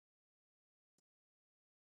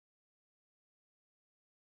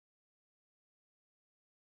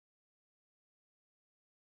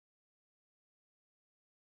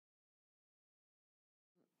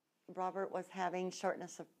Robert was having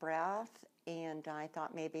shortness of breath, and I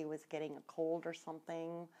thought maybe he was getting a cold or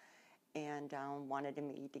something, and wanted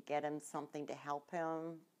me to get him something to help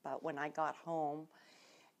him. But when I got home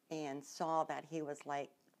and saw that he was like,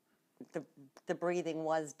 the breathing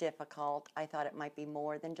was difficult, I thought it might be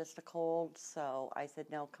more than just a cold. So I said,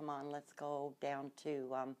 no, come on, let's go down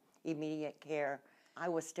to immediate care. I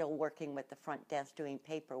was still working with the front desk doing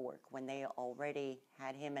paperwork when they already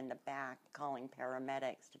had him in the back calling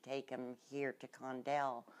paramedics to take him here to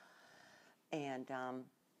Condell. And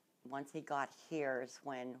once he got here is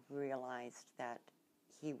when we realized that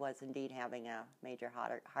he was indeed having a major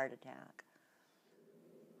heart attack.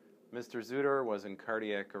 Mr. Zuder was in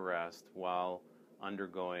cardiac arrest while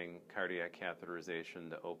undergoing cardiac catheterization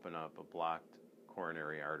to open up a blocked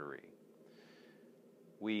coronary artery.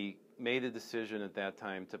 We made a decision at that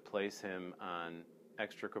time to place him on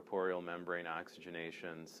extracorporeal membrane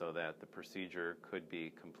oxygenation so that the procedure could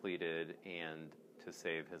be completed and to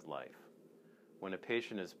save his life. When a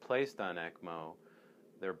patient is placed on ECMO,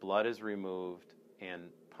 their blood is removed and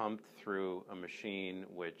pumped through a machine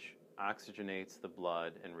which oxygenates the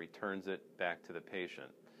blood and returns it back to the patient.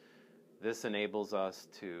 This enables us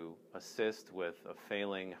to assist with a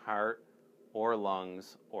failing heart or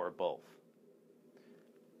lungs or both.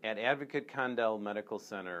 At Advocate Condell Medical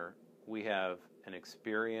Center, we have an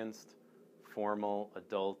experienced, formal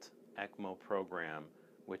adult ECMO program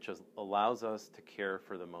which allows us to care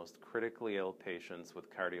for the most critically ill patients with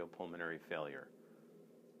cardiopulmonary failure.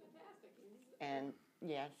 And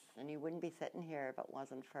yes, and you wouldn't be sitting here if it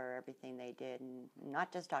wasn't for everything they did. And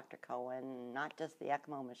not just Dr. Cohen, not just the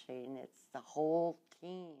ECMO machine, it's the whole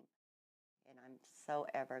team. And I'm so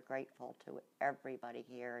ever grateful to everybody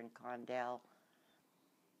here in Condell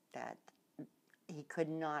that he could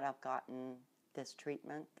not have gotten this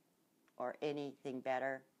treatment or anything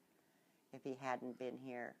better if he hadn't been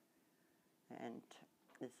here. And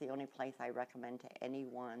it's the only place I recommend to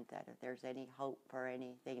anyone that if there's any hope for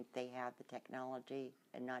anything, they have the technology,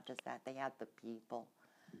 and not just that, they have the people.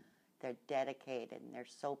 They're dedicated and they're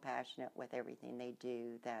so passionate with everything they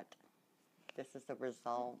do that this is the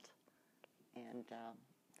result. And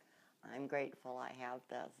I'm grateful I have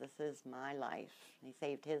this. This is my life. He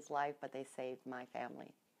saved his life, but they saved my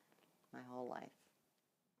family, my whole life.